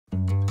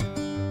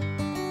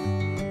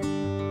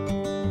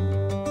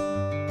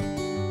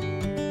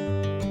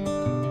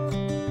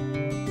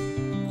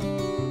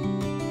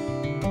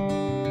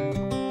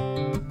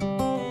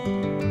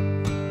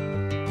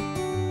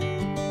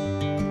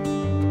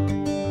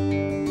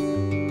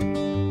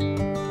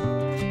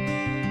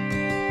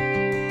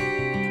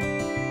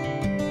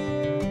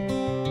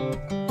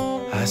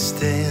I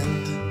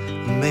stand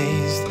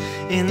amazed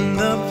in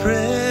the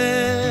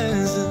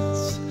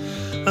presence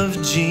of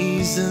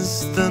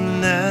Jesus the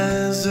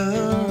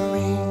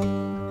Nazarene,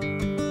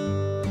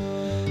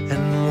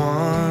 and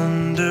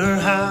wonder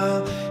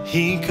how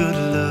he could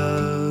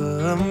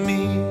love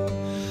me,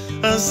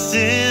 a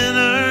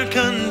sinner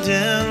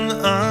condemned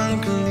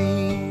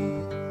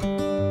unclean.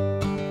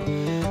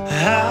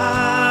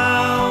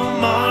 How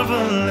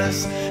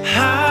marvelous,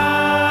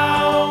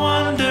 how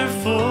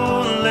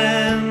wonderful,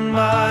 and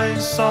my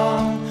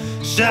song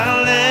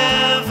shall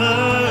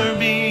ever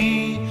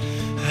be.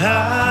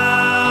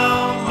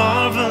 How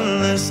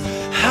marvelous,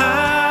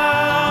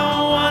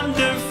 how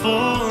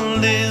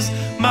wonderful is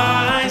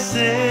my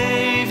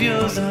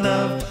Savior's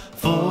love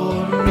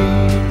for me.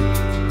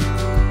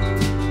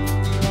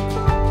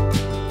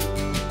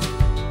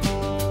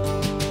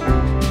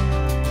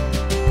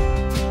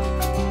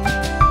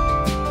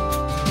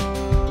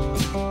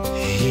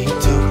 He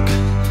took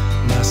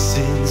my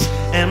sins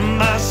and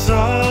my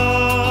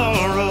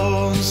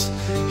sorrows,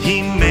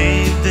 he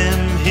made them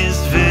his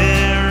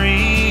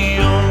very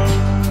own.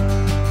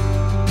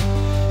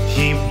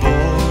 He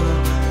bore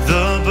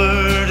the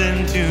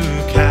burden to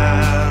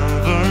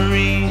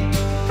Calvary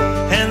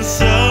and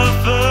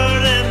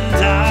suffered and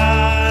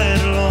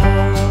died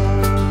alone.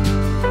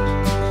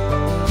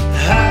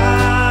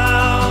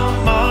 How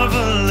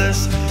marvelous,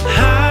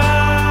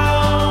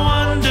 how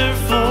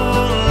wonderful,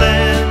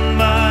 and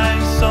my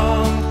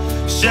song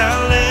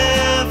shall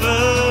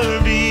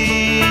ever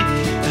be.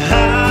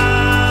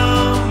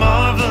 How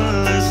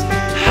marvelous,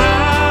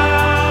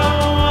 how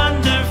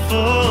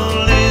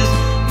wonderful is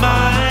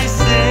my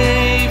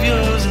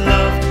Savior's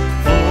love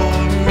for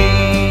me.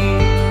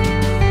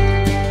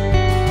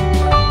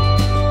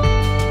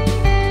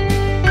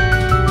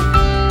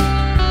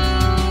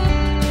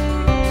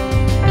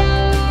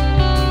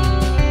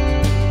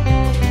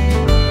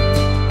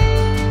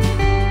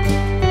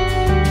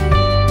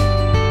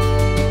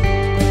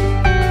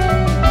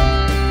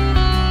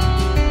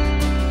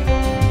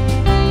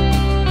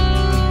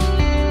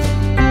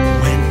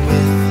 When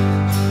with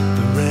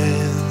the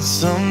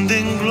ransomed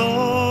in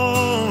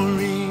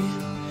glory,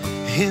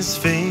 his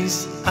face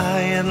I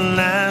at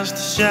last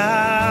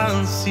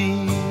shall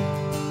see,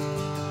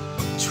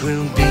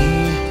 'twill be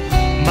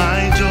my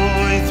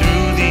joy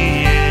through the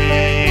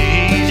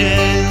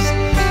ages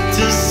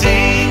to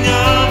sing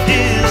of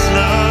his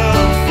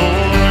love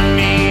for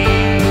me,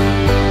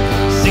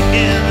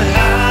 singing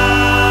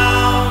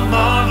how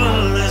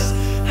marvelous,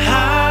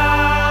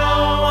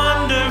 how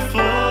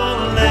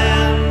wonderful,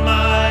 and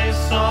my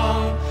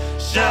song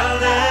shall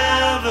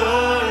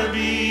ever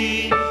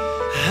be.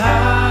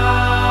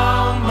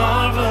 How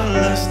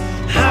marvelous,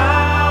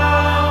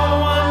 how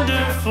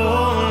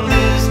wonderful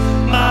is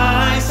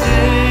my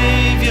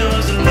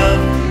Savior's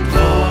love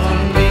for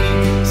me,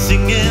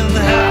 singing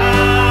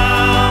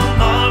how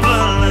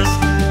marvelous,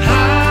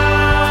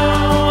 how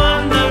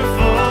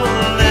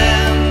wonderful,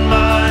 and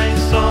my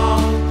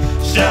song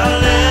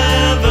shall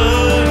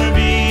ever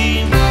be.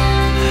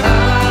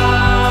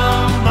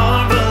 How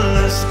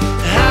marvelous,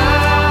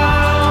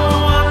 how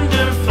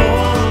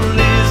wonderful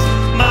is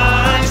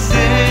my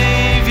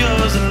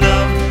Savior's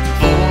love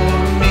for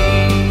me.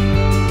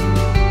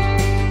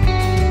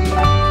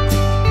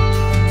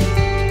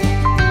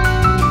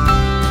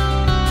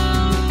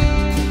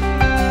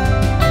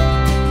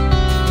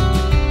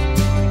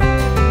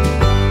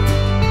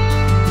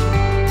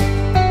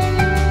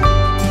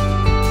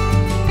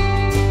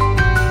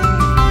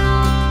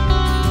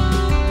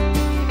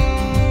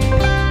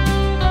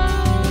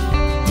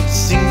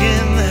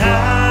 Singing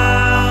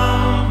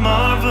how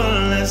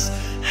marvelous,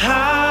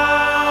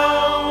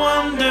 how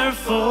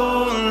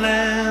wonderful,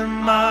 and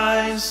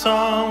my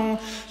song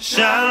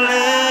shall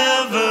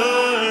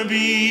ever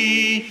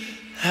be.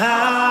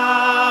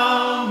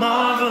 How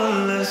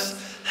marvelous,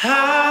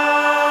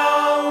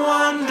 how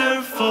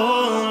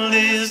wonderful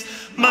is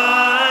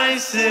my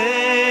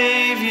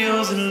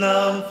Savior's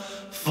love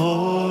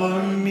for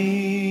me.